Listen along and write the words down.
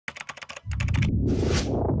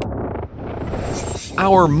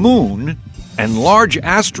Our Moon and large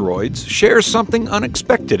asteroids share something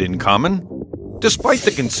unexpected in common. Despite the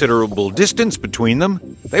considerable distance between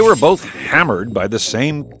them, they were both hammered by the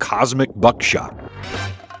same cosmic buckshot.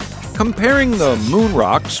 Comparing the moon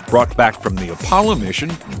rocks brought back from the Apollo mission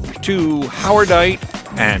to howardite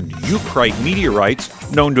and eucrite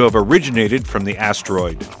meteorites known to have originated from the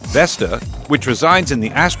asteroid Vesta, which resides in the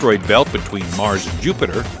asteroid belt between Mars and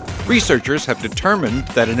Jupiter, researchers have determined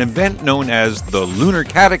that an event known as the lunar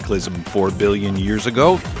cataclysm 4 billion years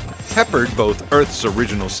ago peppered both Earth's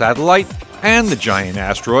original satellite and the giant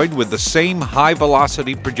asteroid with the same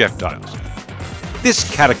high-velocity projectiles. This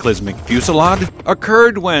cataclysmic fusillade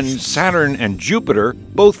occurred when Saturn and Jupiter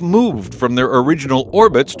both moved from their original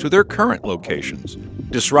orbits to their current locations,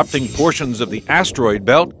 disrupting portions of the asteroid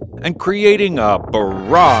belt and creating a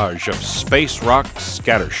barrage of space rock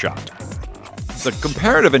scattershot. The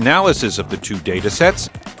comparative analysis of the two datasets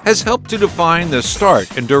has helped to define the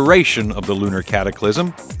start and duration of the lunar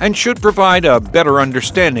cataclysm and should provide a better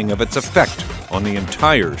understanding of its effect on the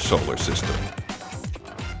entire solar system.